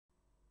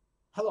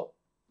Hello,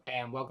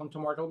 and welcome to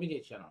Mortal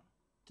Media Channel.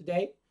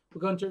 Today, we're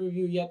going to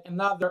review yet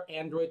another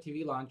Android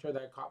TV launcher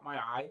that caught my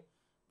eye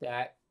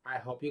that I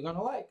hope you're going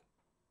to like.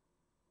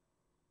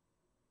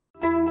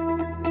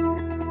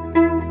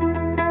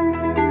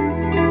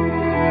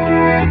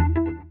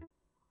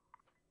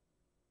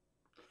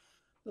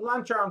 The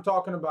launcher I'm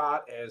talking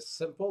about is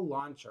Simple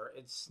Launcher.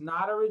 It's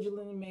not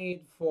originally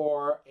made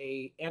for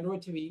a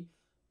Android TV.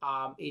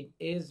 It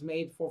is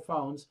made for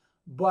phones,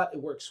 but it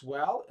works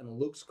well and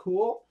looks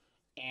cool,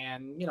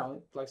 and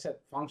like I said,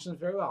 functions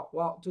very well.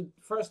 Well,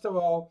 first of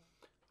all,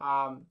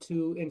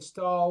 to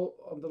install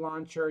the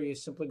launcher, you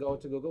simply go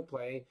to Google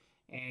Play,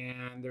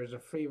 and there's a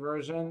free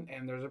version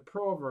and there's a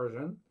pro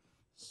version.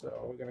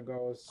 So we're gonna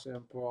go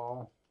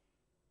Simple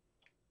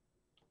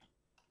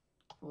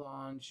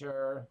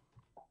Launcher.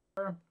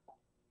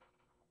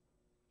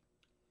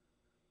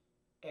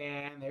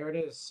 And here it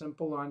is,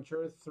 Simple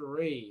Launcher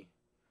 3.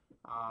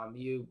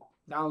 You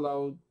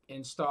download,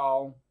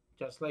 install,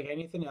 just like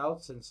anything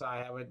else. Since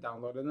I have it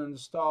downloaded and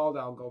installed,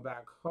 I'll go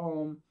back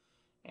home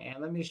and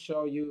let me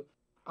show you.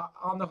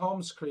 On the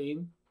home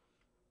screen,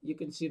 you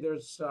can see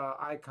there's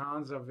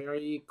icons are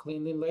very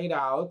cleanly laid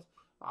out.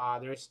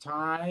 There's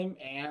time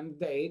and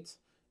date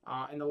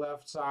in the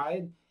left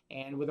side.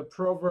 And with a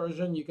pro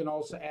version, you can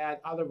also add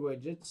other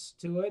widgets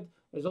to it.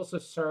 There's also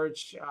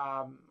search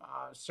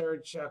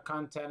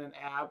content and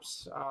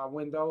apps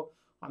window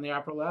on the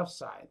upper left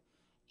side,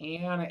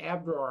 and an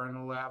app drawer in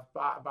the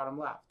bottom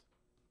left.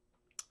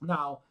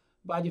 Now,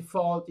 by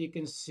default, you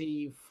can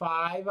see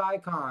 5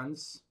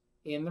 icons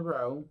in the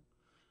row,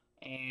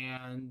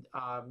 and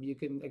you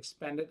can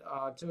expand it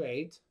to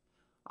 8.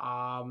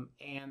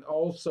 And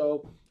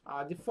also,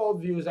 default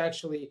view is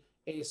actually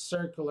a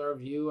circular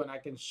view, and I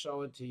can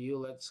show it to you.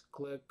 Let's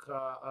click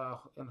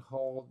and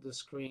hold the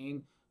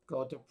screen,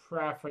 go to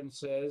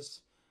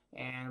preferences,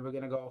 and we're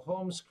going to go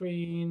home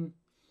screen.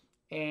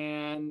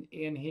 And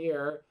in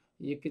here,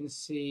 you can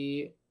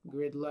see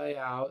grid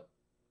layout,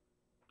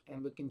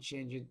 and we can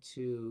change it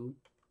to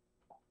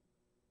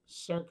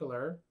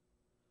circular.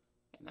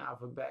 And now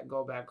if we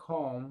go back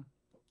home,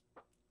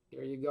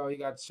 here you go, you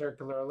got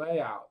circular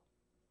layout.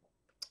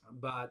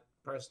 But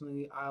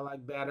personally, I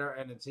like better,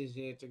 and it's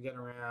easier to get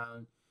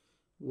around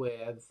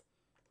with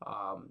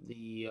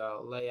the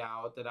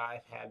layout that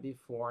I've had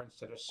before.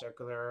 Instead of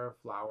circular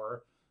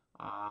flower,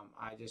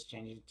 I just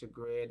changed it to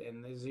grid.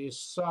 And as you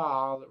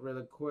saw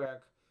really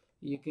quick,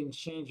 you can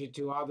change it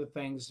to other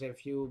things.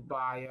 If you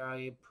buy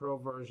a pro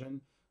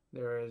version,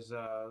 there is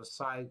a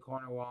side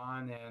corner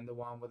one and the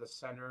one with a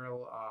center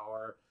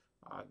or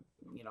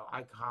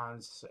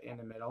icons in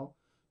the middle.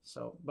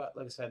 So, but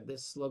like I said,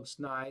 this looks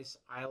nice.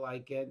 I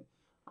like it.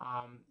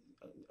 Um,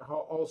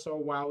 Also,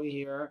 while we're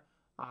here,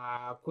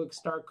 quick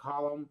start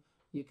column,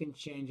 you can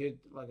change it,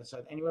 like I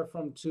said, anywhere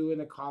from 2 in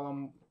the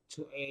column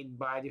to 8.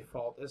 By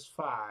default is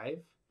 5.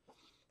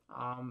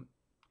 Um,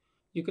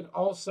 you can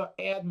also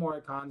add more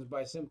icons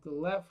by simply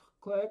left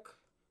click,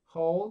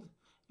 hold,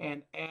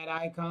 and add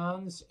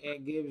icons.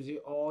 It gives you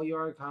all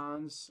your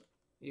icons.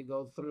 You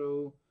go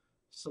through,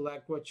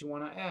 select what you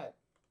want to add.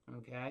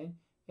 Okay,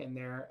 in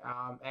there.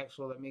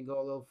 Actually, let me go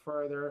a little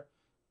further.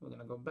 We're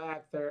going to go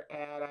back there,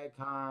 add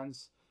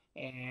icons.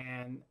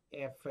 And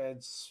if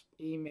it's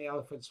email,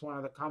 if it's one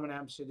of the common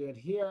apps, you do it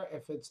here.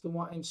 If it's the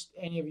one in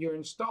any of your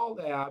installed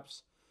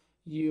apps,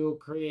 you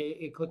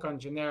click on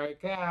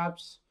generic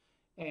apps,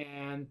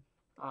 and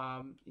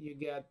you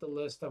get the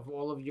list of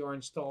all of your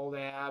installed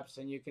apps,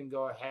 and you can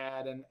go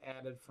ahead and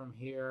add it from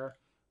here.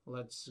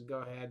 Let's go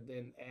ahead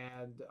and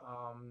add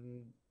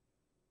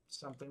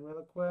something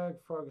really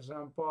quick. For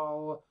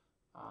example,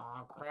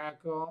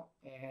 Crackle,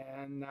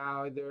 and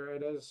now there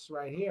it is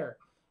right here.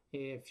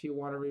 If you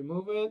want to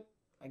remove it,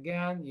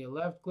 again, you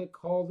left click,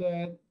 hold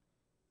it,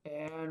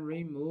 and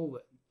remove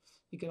it.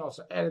 You can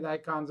also edit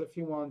icons if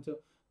you want to.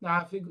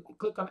 Now, if you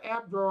click on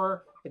app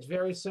drawer, it's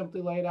very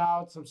simply laid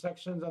out. Some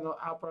sections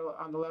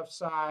on the left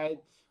side.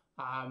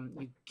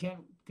 You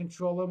can't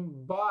control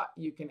them, but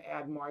you can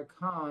add more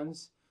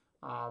icons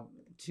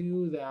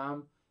to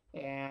them.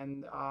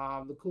 And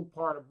the cool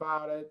part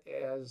about it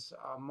is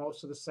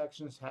most of the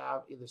sections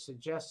have either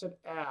suggested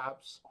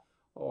apps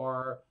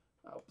or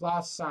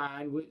plus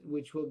sign,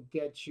 which will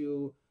get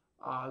you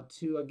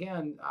to,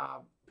 again,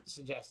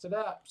 suggested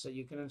apps. So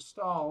you can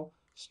install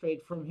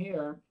straight from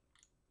here.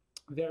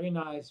 Very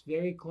nice,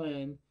 very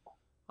clean.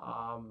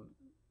 Um,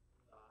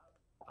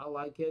 I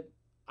like it.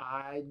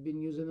 I've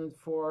been using it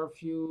for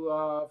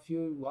about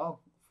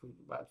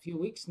a few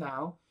weeks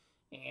now,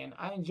 and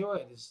I enjoy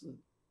it.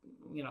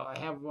 I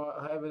have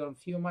it on a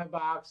few of my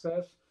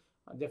boxes,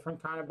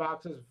 different kind of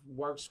boxes.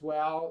 Works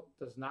well,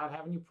 does not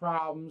have any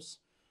problems,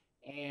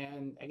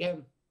 and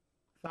again,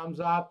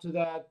 thumbs up to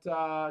that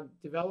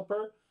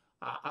developer.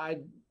 I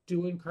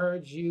do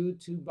encourage you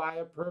to buy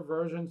a pro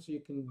version so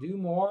you can do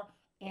more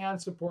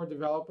and support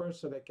developers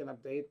so they can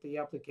update the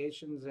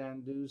applications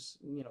and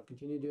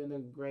continue doing a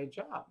great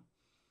job.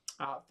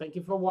 Thank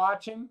you for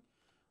watching.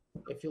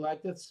 If you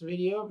like this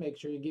video, make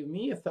sure you give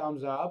me a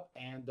thumbs up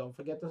and don't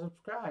forget to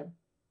subscribe.